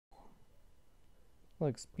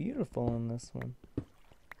Looks beautiful in this one.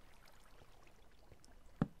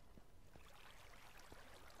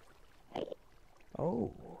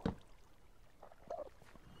 Oh.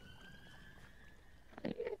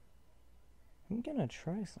 I'm gonna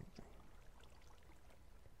try something.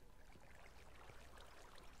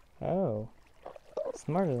 Oh.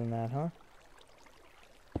 Smarter than that, huh?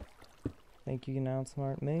 Think you can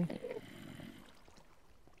outsmart me?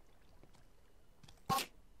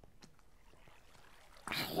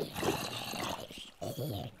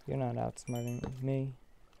 You're not outsmarting me,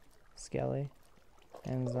 Skelly,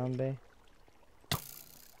 and Zombie.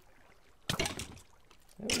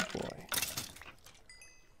 Oh boy.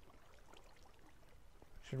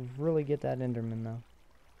 Should really get that Enderman though.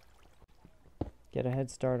 Get a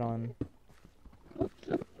head start on...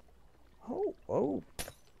 Oh,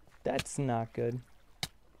 that's not good.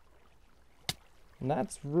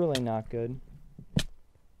 That's really not good.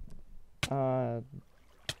 That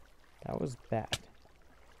was bad.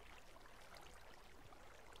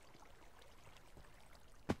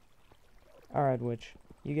 Alright, witch.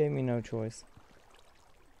 You gave me no choice.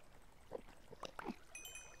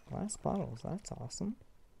 Glass bottles, that's awesome.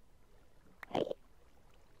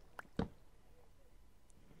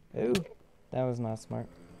 Ooh, that was not smart.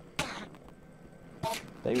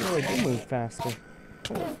 They really do move faster.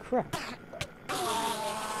 Holy crap.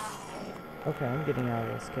 Okay, I'm getting out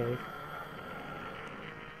of this cave.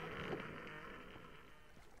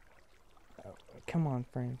 Oh, come on,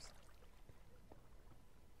 frames.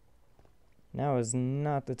 Now is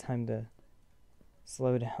not the time to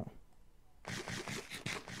slow down.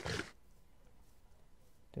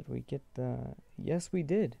 Did we get the... Yes, we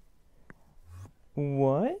did.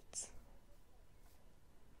 What?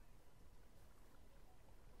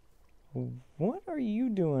 What are you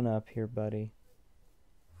doing up here, buddy?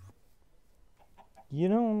 You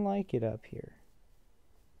don't like it up here.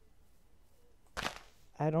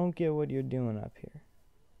 I don't get what you're doing up here.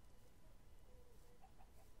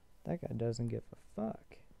 That guy doesn't give a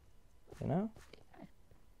fuck. You know?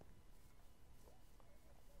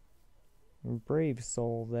 Brave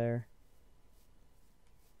soul there.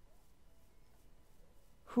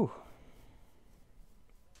 Whew.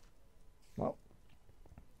 Well,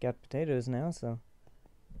 got potatoes now, so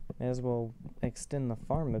may as well extend the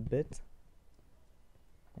farm a bit.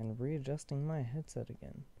 And readjusting my headset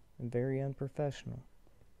again. Very unprofessional.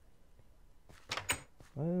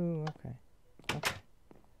 Oh, okay. Okay.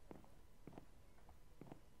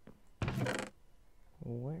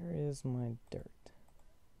 Where is my dirt?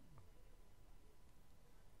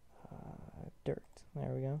 Dirt.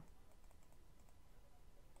 There we go.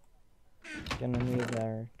 Gonna need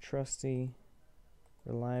our trusty,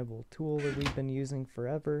 reliable tool that we've been using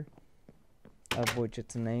forever, of which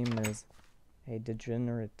its name is a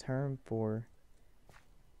degenerate term for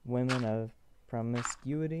women of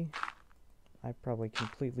promiscuity. I probably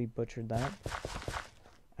completely butchered that.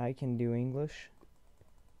 I can do English.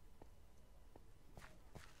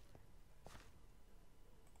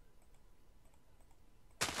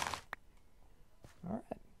 Alright.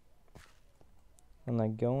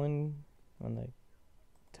 When the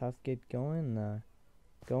tough get going, the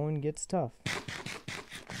going gets tough.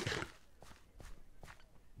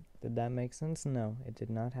 Did that make sense? No, it did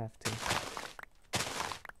not have to.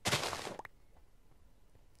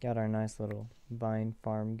 Got our nice little vine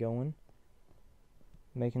farm going.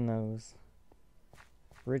 Making those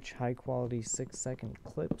rich, high quality 6-second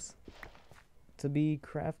clips to be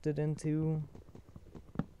crafted into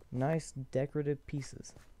nice decorative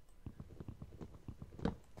pieces.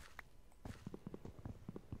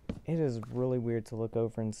 It is really weird to look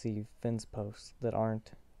over and see fence posts that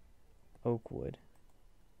aren't oak wood.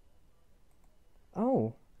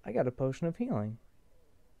 Oh, I got a potion of healing.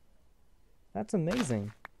 That's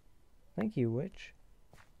amazing. Thank you, witch.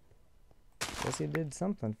 Guess you did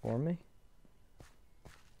something for me.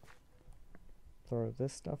 Throw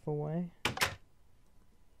this stuff away.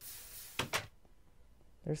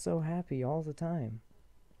 They're so happy all the time.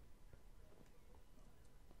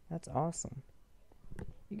 That's awesome.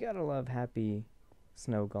 You gotta love happy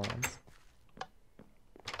snow golems.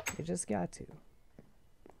 You just got to.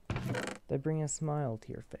 They bring a smile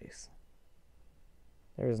to your face.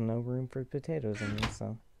 There is no room for potatoes in here,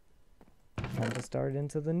 so time to start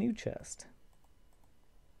into the new chest.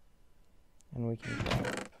 And we can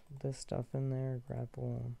grab this stuff in there,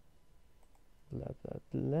 grapple, blah blah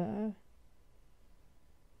blah.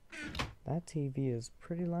 That TV is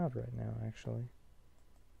pretty loud right now, actually.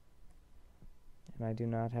 And I do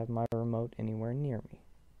not have my remote anywhere near me.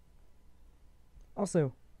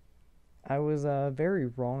 Also, I was very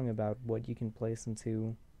wrong about what you can place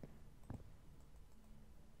into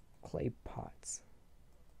clay pots.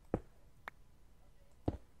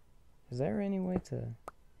 Is there any way to...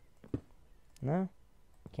 No?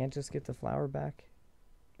 Can't just get the flour back?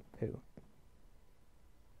 Pooh.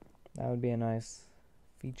 That would be a nice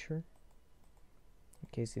feature. In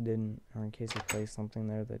case you didn't, or in case you placed something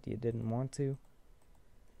there that you didn't want to.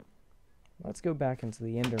 Let's go back into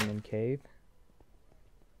the Enderman cave.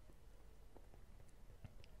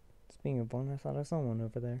 Speaking of one, I thought I saw one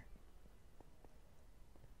over there.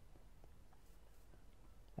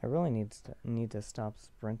 I really need to stop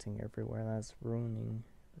sprinting everywhere. That's ruining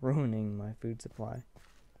my food supply.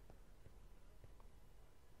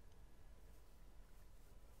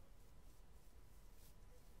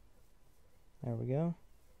 There we go.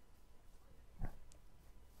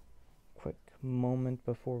 Quick moment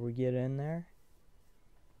before we get in there,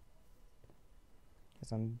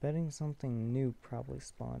 because I'm betting something new probably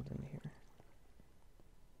spawned in here.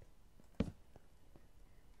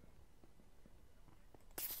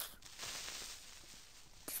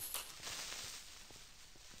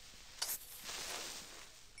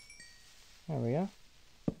 There we go.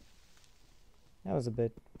 That was a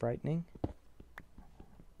bit frightening.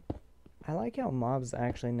 I like how mobs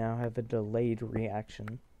actually now have a delayed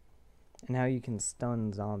reaction, and how you can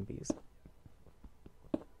stun zombies.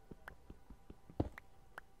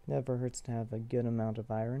 Never hurts to have a good amount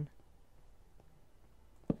of iron.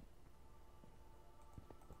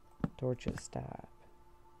 Torches, stop.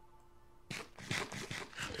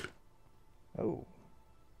 Oh,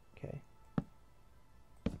 okay.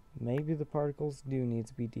 Maybe the particles do need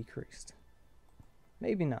to be decreased.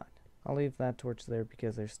 Maybe not. I'll leave that torch there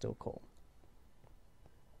because there's still coal.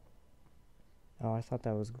 Oh, I thought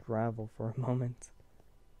that was gravel for a moment.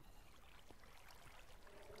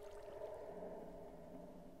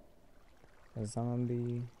 A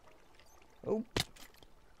zombie. Oh!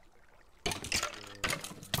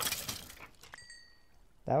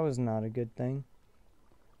 That was not a good thing.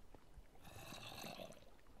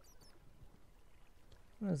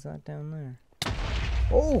 What is that down there?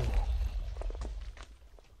 Oh!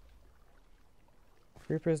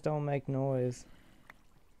 Creepers don't make noise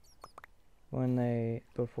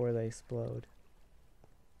before they explode.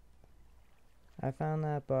 I found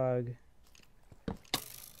that bug.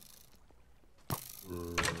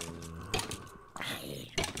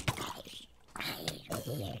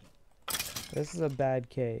 This is a bad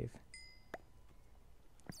cave.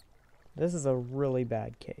 This is a really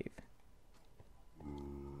bad cave.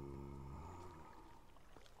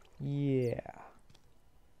 Yeah.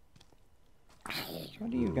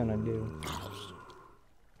 What are you gonna do?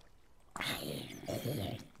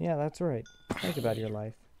 Yeah, that's right. Think about your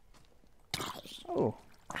life. Oh.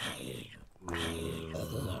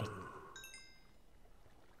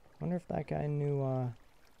 Wonder if that guy knew,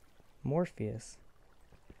 Morpheus.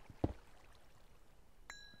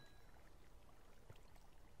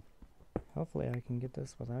 Hopefully I can get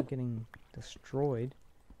this without getting destroyed.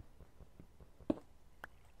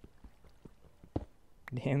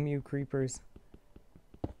 Damn you, creepers.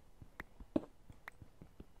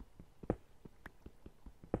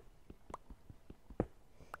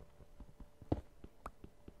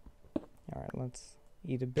 Alright, let's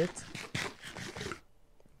eat a bit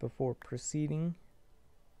before proceeding.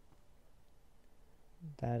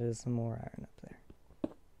 That is some more iron up there.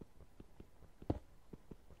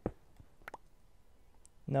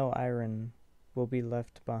 No iron will be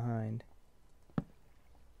left behind.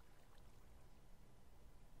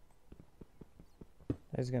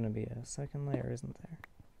 There's gonna be a second layer, isn't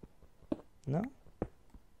there? No?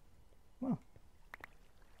 Well.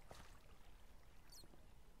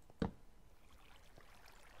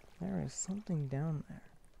 There is something down there.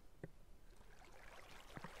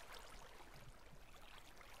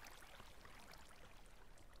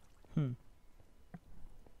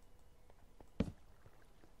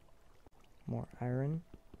 More iron.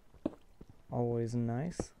 Always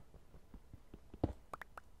nice.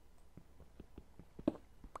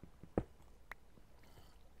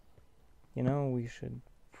 You know, we should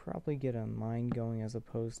probably get a mine going as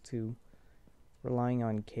opposed to relying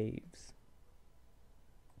on caves.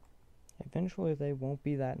 Eventually they won't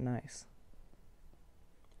be that nice.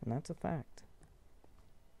 And that's a fact.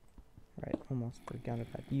 Right, almost forgot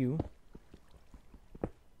about you.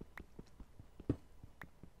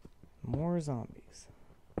 More zombies.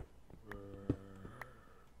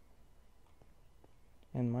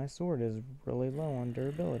 And my sword is really low on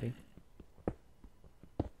durability.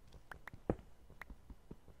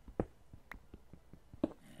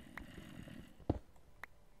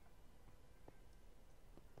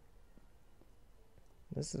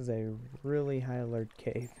 This is a really high alert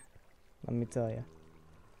cave, let me tell you.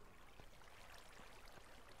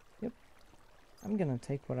 I'm gonna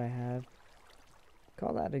take what I have,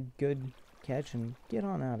 call that a good catch, and get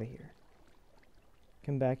on out of here.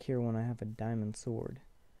 Come back here when I have a diamond sword.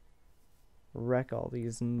 Wreck all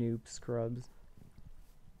these noob scrubs.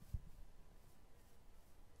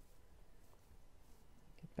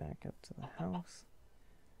 Get back up to the house.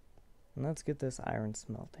 And let's get this iron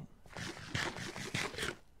smelting.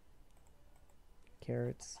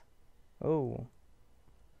 Carrots. Oh.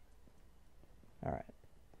 Alright.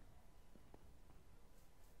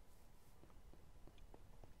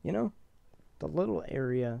 You know, the little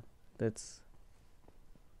area that's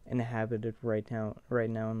inhabited right now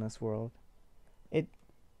in this world,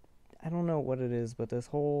 I don't know what it is, but this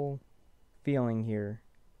whole feeling here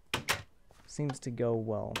seems to go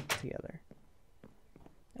well together.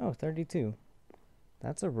 Oh, 32.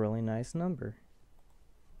 That's a really nice number.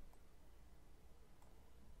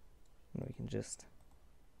 And we can just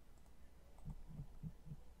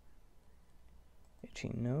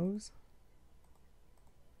itchy nose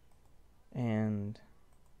and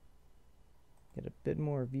get a bit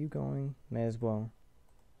more view going. May as well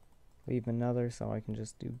leave another so I can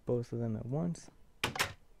just do both of them at once.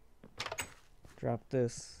 Drop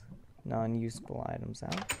this non-useful items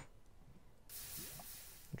out.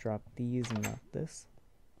 Drop these and not this.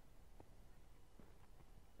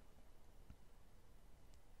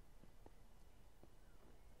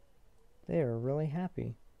 They are really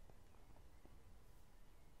happy.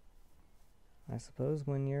 I suppose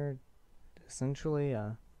when you're essentially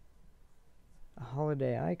a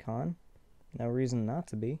holiday icon, no reason not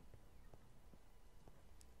to be.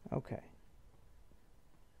 Okay.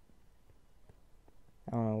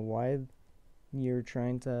 I don't know why you're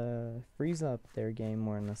trying to freeze up their game.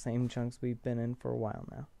 We're in the same chunks we've been in for a while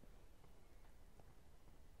now.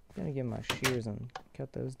 I'm gonna get my shears and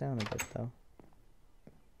cut those down a bit though.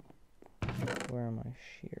 Where are my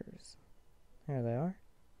shears? There they are.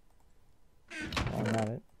 Well, not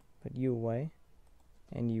it. Put you away.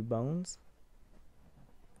 And you bones.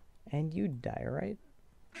 And you diorite.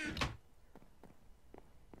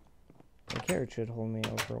 The carrot should hold me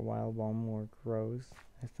over a while more grows,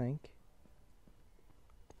 I think.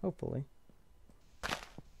 Hopefully.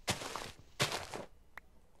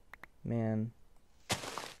 Man,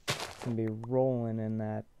 can be rolling in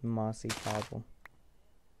that mossy cobble.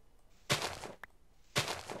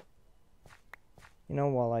 You know,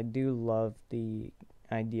 while I do love the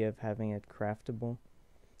idea of having it craftable,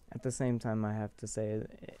 at the same time I have to say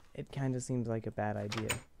it kind of seems like a bad idea.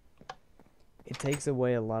 It takes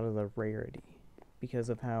away a lot of the rarity because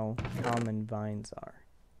of how common vines are.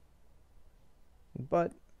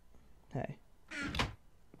 But, hey.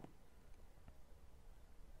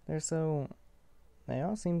 They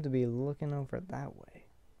all seem to be looking over that way.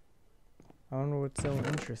 I wonder what's so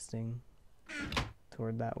interesting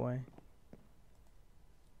toward that way.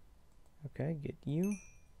 Okay, get you.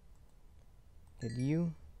 Get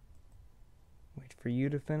you. Wait for you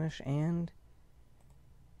to finish and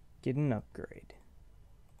get an upgrade.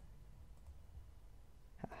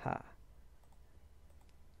 Haha.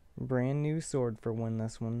 Brand new sword for when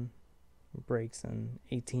this one breaks in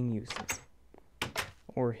 18 uses.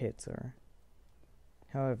 Or hits, or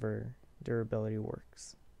however durability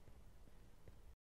works.